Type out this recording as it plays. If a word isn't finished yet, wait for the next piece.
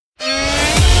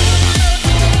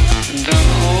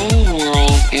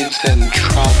He's in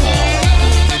trouble.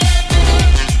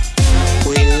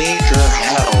 We need your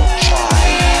help, child.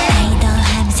 I don't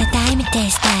have the time to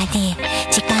study.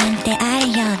 時間ってあ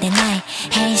るようでない。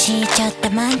返信ちょっ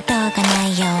とマントがな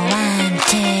いよ。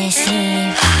1, 2,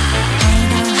 3